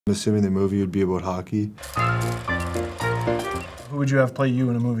I'm assuming the movie would be about hockey. Who would you have play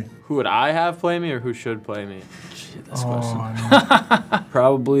you in a movie? Who would I have play me or who should play me? Shit, that's question.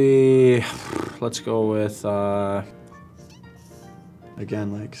 Probably, let's go with,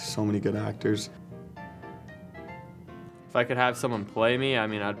 again, like so many good actors. If I could have someone play me, I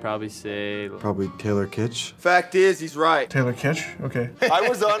mean, I'd probably say... Probably Taylor Kitsch. Fact is, he's right. Taylor Kitsch? Okay. I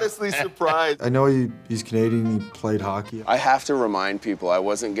was honestly surprised. I know he's Canadian, he played hockey. I have to remind people I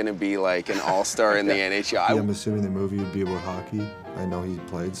wasn't going to be like an all-star in the NHL. I'm assuming the movie would be about hockey. I know he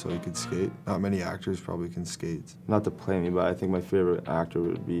played, so he could skate. Not many actors probably can skate. Not to play me, but I think my favorite actor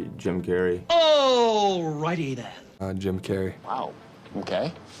would be Jim Carrey. Alrighty then. Jim Carrey. Wow.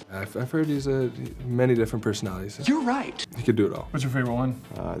 Okay. I've heard he's many different personalities. You're right. He could do it all. What's your favorite one?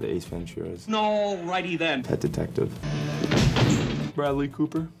 The Ace Venturas. Alrighty then. Pet Detective. Bradley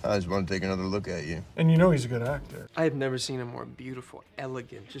Cooper. I just want to take another look at you. And you know he's a good actor. I have never seen a more beautiful,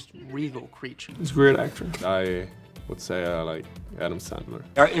 elegant, just regal creature. He's a great actor. I would say I like Adam Sandler.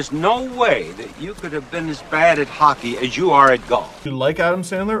 There is no way that you could have been as bad at hockey as you are at golf. You like Adam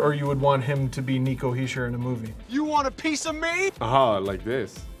Sandler, or you would want him to be Nico Hischier in a movie? You want a piece of me? Aha, like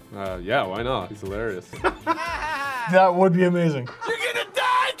this. Yeah, why not? He's hilarious. That would be amazing. You're gonna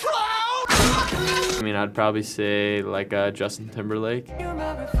die, clown! I mean, I'd probably say like Justin Timberlake.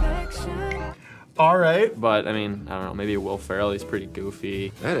 All right. But, I mean, I don't know, maybe Will Ferrell, he's pretty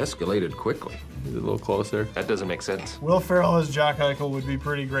goofy. That escalated quickly. He's a little closer. That doesn't make sense. Will Ferrell as Jack Eichel would be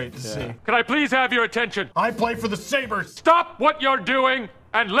pretty great to see. Can I please have your attention? I play for the Sabres. Stop what you're doing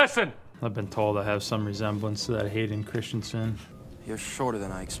and listen. I've been told I have some resemblance to that Hayden Christensen. You're shorter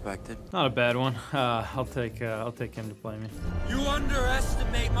than I expected. Not a bad one. I'll take him to play me. You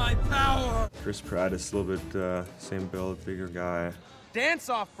underestimate my power. Chris Pratt is a little bit same build, bigger guy. Dance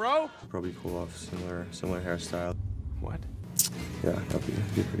off, bro. Probably pull off similar hairstyle. What? Yeah,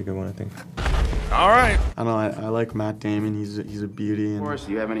 that'd be a pretty good one, I think. All right. I don't know, I like Matt Damon. He's a beauty. And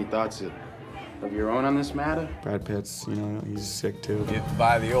Do you have any thoughts of your own on this matter? Brad Pitt's, you know, he's sick too. If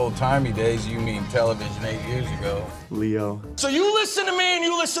by the old-timey days you mean television 8 years ago. Leo. So you listen to me and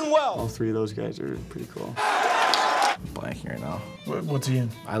you listen well. All three of those guys are pretty cool. blanking right now. What's he in?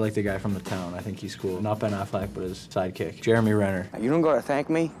 I like the guy from The Town. I think he's cool. Not Ben Affleck, but his sidekick. Jeremy Renner. You don't gotta thank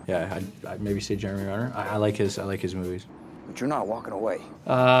me. Yeah, I'd maybe say Jeremy Renner. I like his movies. But you're not walking away.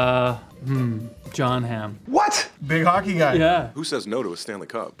 John Hamm. What? Big hockey guy. Yeah. Who says no to a Stanley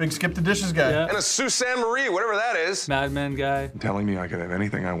Cup? Big skip the dishes guy. Yeah. And a Sault Ste. Marie, whatever that is. Mad Men guy. Telling me I could have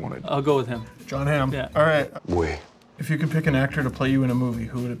anything I wanted. I'll go with him. John Hamm. Yeah. All right. Way. If you could pick an actor to play you in a movie,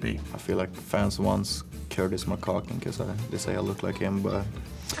 who would it be? I feel like fans wants Curtis McCaulkin because they say I look like him, but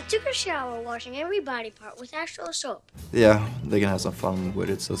I took a shower washing every body part with actual soap. yeah, they can have some fun with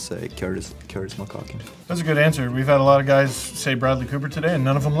it, so say Curtis McCaulkin. That's a good answer. We've had a lot of guys say Bradley Cooper today, and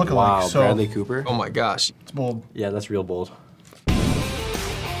none of them look alike. Wow, so Bradley Cooper? Oh my gosh. it's bold. Yeah, that's real bold.